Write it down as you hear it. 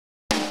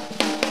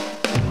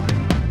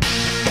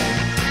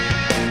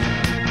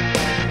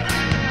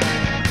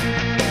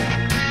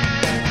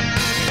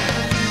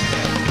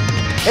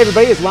Hey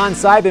everybody, it's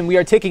Lon.TV, and we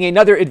are taking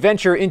another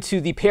adventure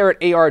into the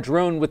Parrot AR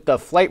drone with the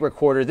flight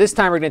recorder. This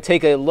time we're going to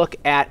take a look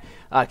at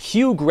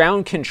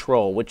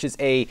QGroundcontrol, which is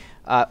a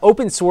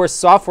open source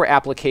software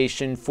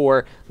application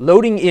for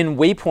loading in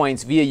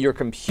waypoints via your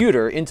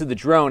computer into the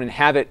drone and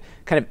have it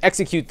kind of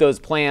execute those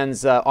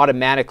plans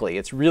automatically.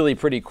 It's really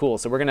pretty cool.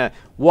 So we're going to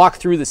walk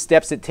through the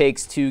steps it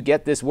takes to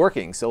get this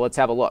working. So let's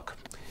have a look.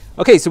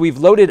 Okay, so we've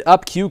loaded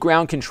up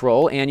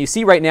QGroundcontrol, and you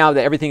see right now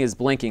that everything is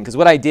blinking, because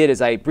what I did is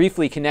I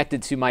briefly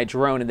connected to my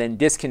drone and then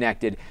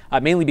disconnected,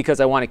 mainly because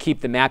I want to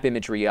keep the map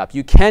imagery up.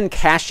 You can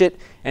cache it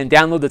and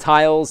download the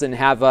tiles and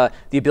have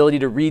the ability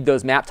to read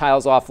those map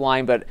tiles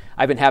offline, but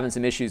I've been having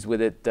some issues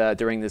with it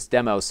during this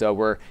demo, so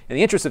in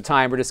the interest of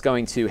time, we're just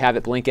going to have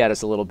it blink at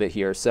us a little bit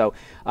here. So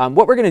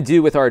what we're going to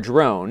do with our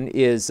drone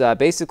is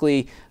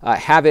basically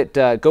have it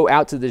go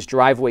out to this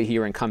driveway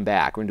here and come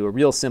back. We're going to do a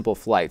real simple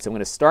flight. So I'm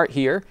going to start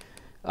here.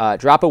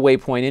 Drop a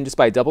waypoint in just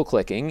by double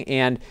clicking,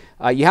 and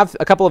you have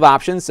a couple of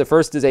options. The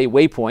first is a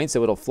waypoint,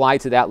 so it'll fly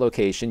to that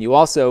location. You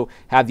also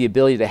have the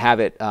ability to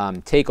have it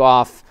take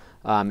off,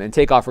 and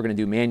takeoff we're going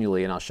to do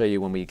manually, and I'll show you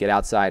when we get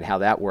outside how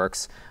that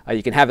works.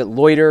 You can have it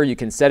loiter, you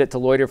can set it to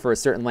loiter for a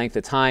certain length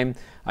of time,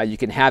 you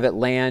can have it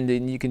land,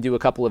 and you can do a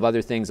couple of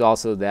other things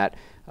also that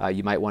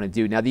you might want to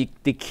do. Now the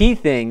key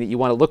thing that you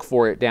want to look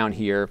for it down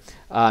here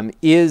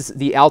is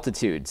the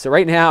altitude. So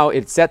right now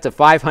it's set to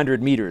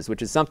 500 meters,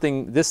 which is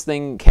something this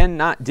thing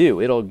cannot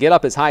do. It'll get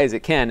up as high as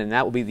it can, and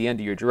that will be the end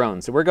of your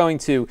drone. So we're going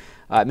to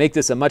make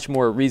this a much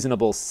more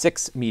reasonable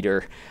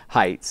 6-meter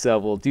height. So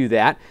we'll do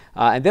that,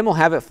 and then we'll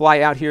have it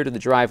fly out here to the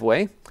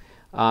driveway.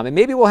 And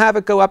maybe we'll have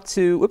it go up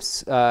to,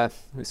 oops, let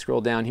me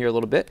scroll down here a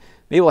little bit.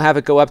 Maybe we'll have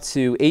it go up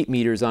to 8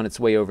 meters on its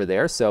way over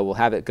there. So we'll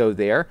have it go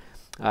there,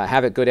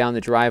 have it go down the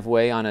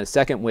driveway on a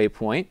second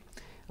waypoint.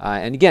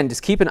 And again,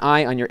 just keep an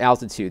eye on your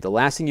altitude. The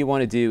last thing you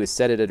want to do is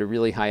set it at a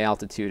really high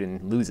altitude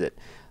and lose it.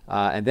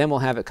 And then we'll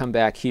have it come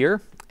back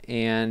here,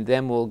 and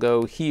then we'll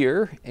go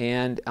here.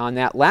 And on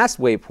that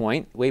last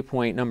waypoint,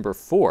 waypoint number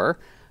 4,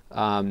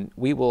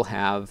 we will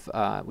have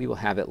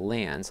it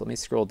land. So let me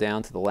scroll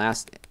down to the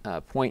last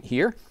point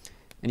here.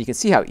 And you can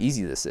see how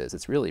easy this is.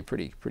 It's really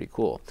pretty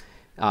cool.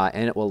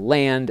 And it will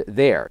land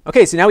there.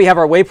 Okay, so now we have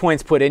our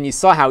waypoints put in. You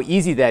saw how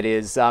easy that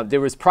is. There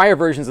was prior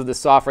versions of the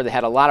software that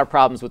had a lot of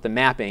problems with the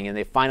mapping, and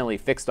they finally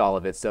fixed all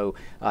of it. So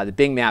the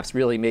Bing Maps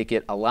really make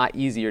it a lot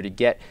easier to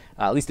get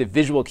at least a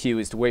visual cue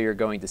as to where you're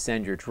going to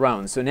send your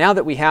drone. So now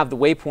that we have the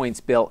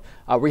waypoints built,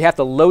 we have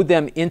to load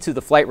them into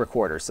the flight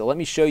recorder. So let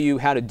me show you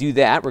how to do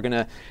that. We're going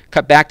to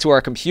cut back to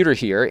our computer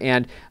here,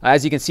 and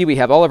as you can see, we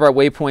have all of our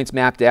waypoints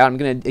mapped out. I'm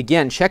going to,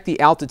 again, check the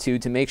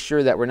altitude to make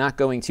sure that we're not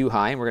going too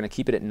high, and we're going to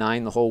keep it at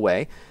 9 the whole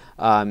way.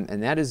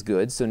 And that is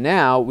good. So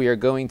now we are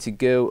going to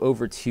go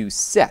over to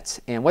set,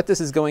 and what this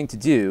is going to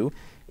do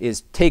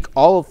is take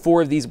all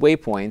 4 of these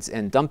waypoints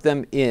and dump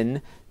them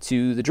in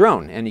to the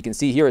drone. And you can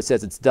see here it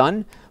says it's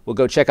done. We'll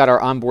go check out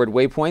our onboard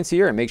waypoints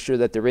here and make sure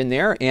that they're in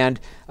there. And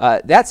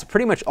that's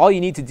pretty much all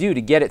you need to do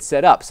to get it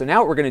set up. So now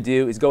what we're going to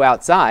do is go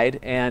outside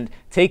and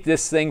take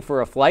this thing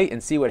for a flight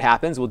and see what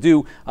happens. We'll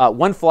do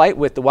one flight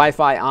with the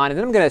Wi-Fi on, and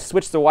then I'm going to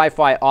switch the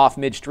Wi-Fi off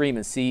midstream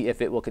and see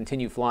if it will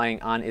continue flying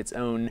on its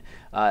own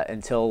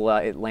until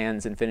it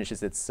lands and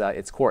finishes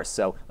its course.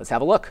 So let's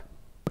have a look.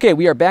 Okay,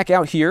 we are back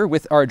out here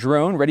with our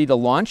drone ready to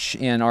launch,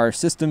 and our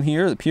system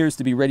here appears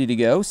to be ready to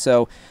go.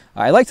 So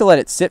I like to let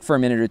it sit for a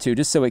minute or two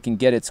just so it can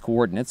get its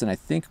coordinates, and I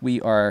think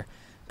we are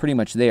pretty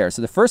much there.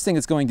 So the first thing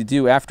it's going to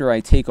do after I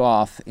take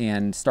off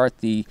and start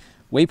the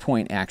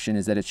waypoint action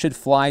is that it should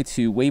fly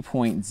to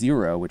waypoint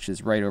 0, which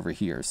is right over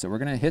here. So we're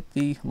going to hit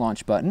the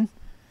launch button,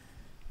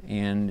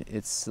 and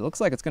it looks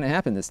like it's going to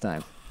happen this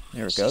time.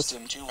 There it goes.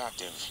 System 2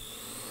 active.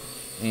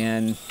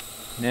 And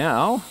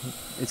now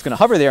it's going to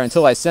hover there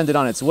until I send it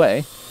on its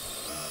way.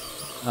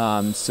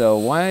 So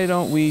why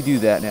don't we do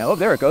that now? Oh,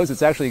 there it goes.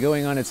 It's actually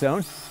going on its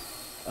own.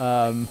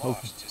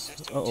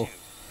 Uh-oh.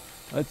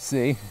 Let's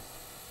see.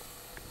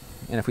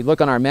 And if we look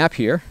on our map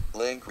here,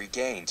 Link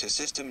regained to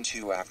System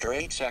 2 after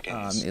 8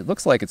 seconds. It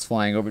looks like it's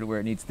flying over to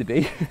where it needs to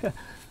be.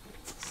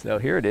 So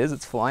here it is.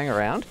 It's flying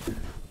around.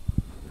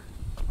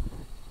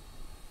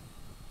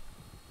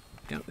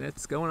 Yep,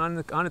 it's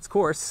going on its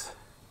course.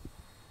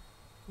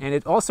 And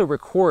it also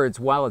records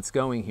while it's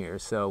going here,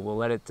 so we'll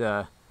let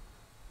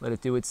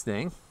it do its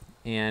thing.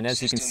 And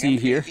as you can see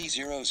here,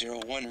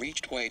 MV001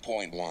 reached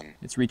waypoint 1.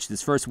 It's reached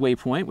this first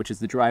waypoint, which is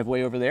the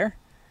driveway over there.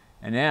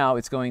 And now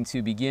it's going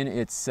to begin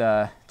its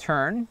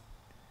turn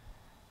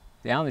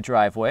down the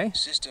driveway.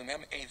 System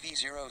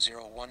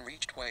MAV001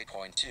 reached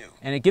waypoint 2.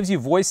 And it gives you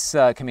voice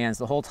commands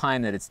the whole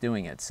time that it's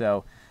doing it.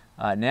 So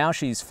now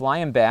she's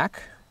flying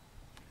back.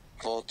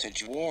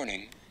 Voltage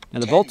warning. Now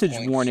the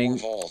voltage warning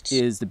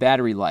is the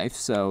battery life.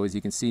 So as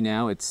you can see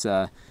now, it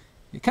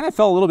kind of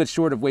fell a little bit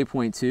short of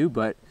waypoint 2,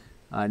 but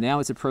now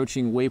it's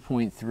approaching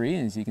waypoint 3,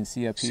 and as you can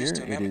see up here,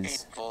 System it M8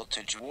 is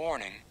voltage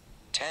warning,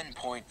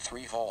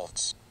 10.3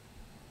 volts.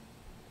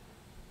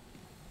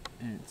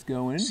 And it's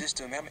going.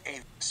 System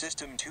M8,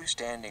 System 2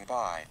 standing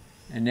by.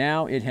 And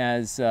now it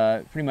has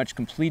pretty much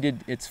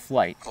completed its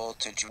flight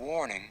Voltage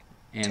warning,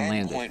 and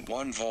landed.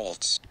 10.1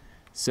 volts.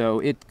 So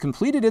it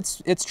completed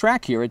its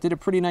track here. It did a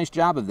pretty nice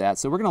job of that.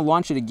 So we're going to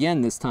launch it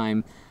again this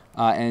time.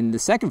 And the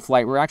second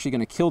flight, we're actually going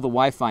to kill the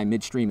Wi-Fi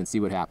midstream and see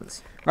what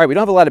happens. All right, we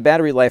don't have a lot of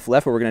battery life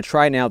left, but we're going to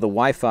try now the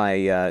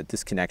Wi-Fi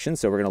disconnection.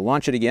 So we're going to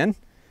launch it again.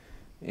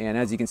 And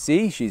as you can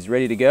see, she's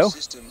ready to go.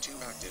 System 2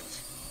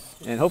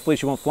 active. And hopefully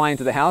she won't fly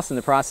into the house in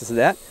the process of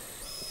that.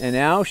 And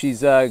now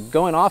she's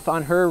going off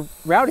on her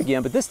route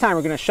again. But this time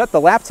we're going to shut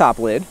the laptop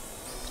lid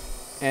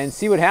and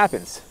see what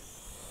happens.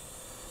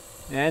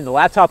 And the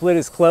laptop lid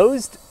is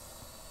closed.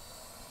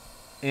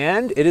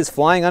 And it is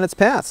flying on its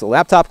path. So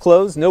laptop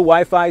closed, no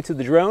Wi-Fi to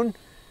the drone,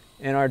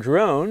 and our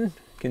drone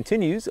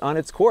continues on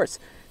its course.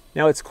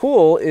 Now what's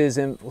cool is,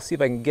 and we'll see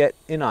if I can get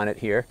in on it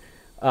here,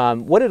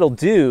 what it'll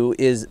do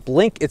is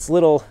blink its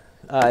little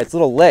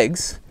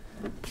legs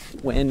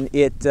when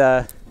it,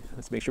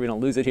 let's make sure we don't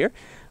lose it here.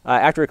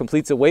 After it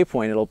completes a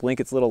waypoint, it'll blink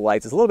its little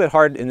lights. It's a little bit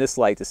hard in this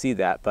light to see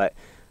that, but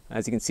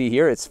as you can see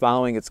here, it's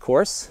following its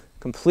course.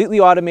 Completely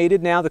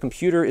automated now. The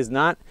computer is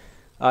not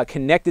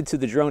connected to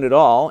the drone at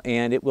all,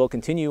 and it will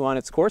continue on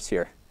its course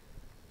here.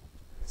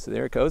 So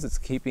there it goes. It's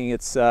keeping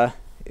its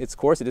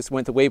course. It just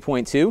went to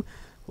waypoint 2.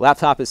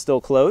 Laptop is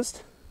still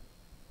closed.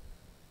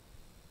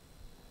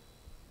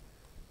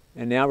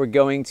 And now we're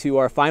going to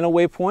our final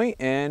waypoint,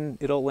 and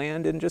it'll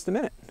land in just a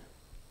minute.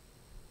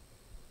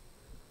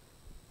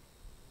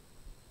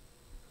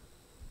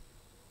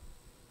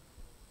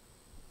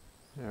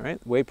 All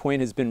right, the waypoint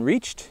has been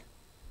reached.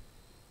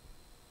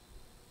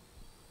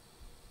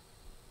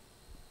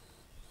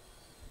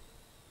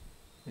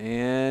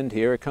 And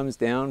here it comes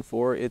down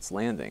for its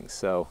landing.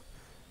 So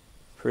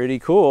pretty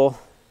cool.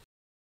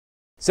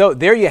 So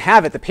there you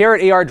have it, the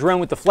Parrot AR drone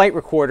with the flight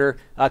recorder,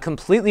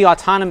 completely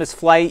autonomous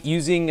flight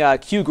using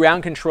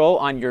QGroundcontrol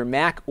on your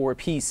Mac or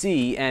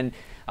PC. And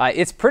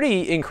it's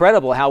pretty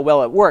incredible how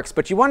well it works,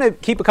 but you want to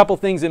keep a couple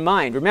things in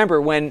mind.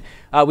 Remember, when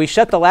we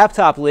shut the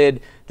laptop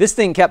lid, this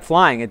thing kept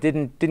flying. It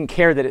didn't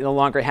care that it no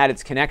longer had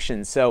its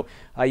connection. So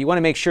you want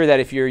to make sure that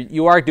if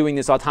you are doing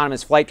this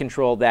autonomous flight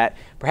control, that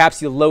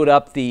perhaps you load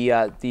up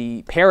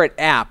the Parrot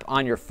app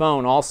on your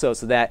phone also,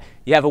 so that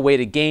you have a way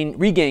to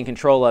regain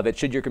control of it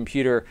should your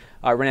computer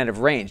run out of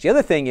range. The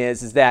other thing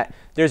is that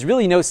there's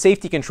really no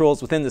safety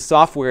controls within the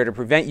software to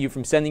prevent you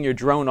from sending your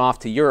drone off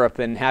to Europe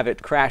and have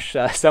it crash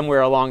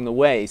somewhere along the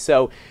way.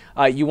 So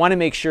you want to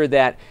make sure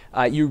that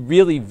you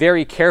really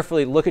very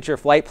carefully look at your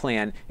flight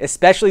plan,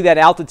 especially that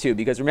altitude,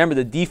 because remember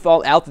the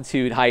default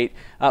altitude height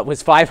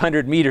was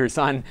 500 meters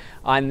on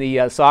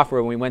the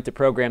software when we went to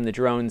program the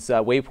drone's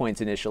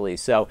waypoints initially.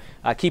 So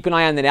keep an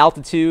eye on that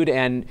altitude,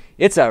 and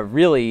it's a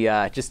really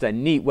just a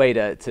neat way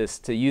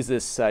to use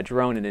this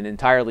drone in an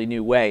entirely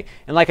new way.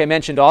 And like I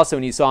mentioned also,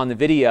 when you saw in the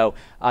video,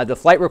 the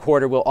flight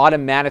recorder will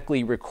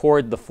automatically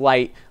record the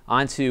flight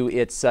onto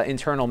its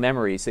internal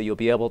memory, so you'll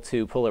be able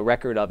to pull a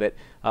record of it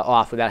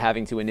off without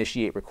having to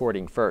initiate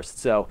recording first.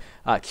 So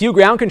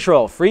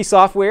QGroundcontrol, free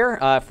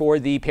software for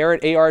the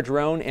Parrot AR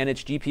drone and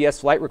its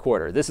GPS flight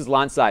recorder. This is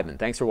Lon Simon.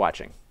 Thanks for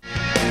watching.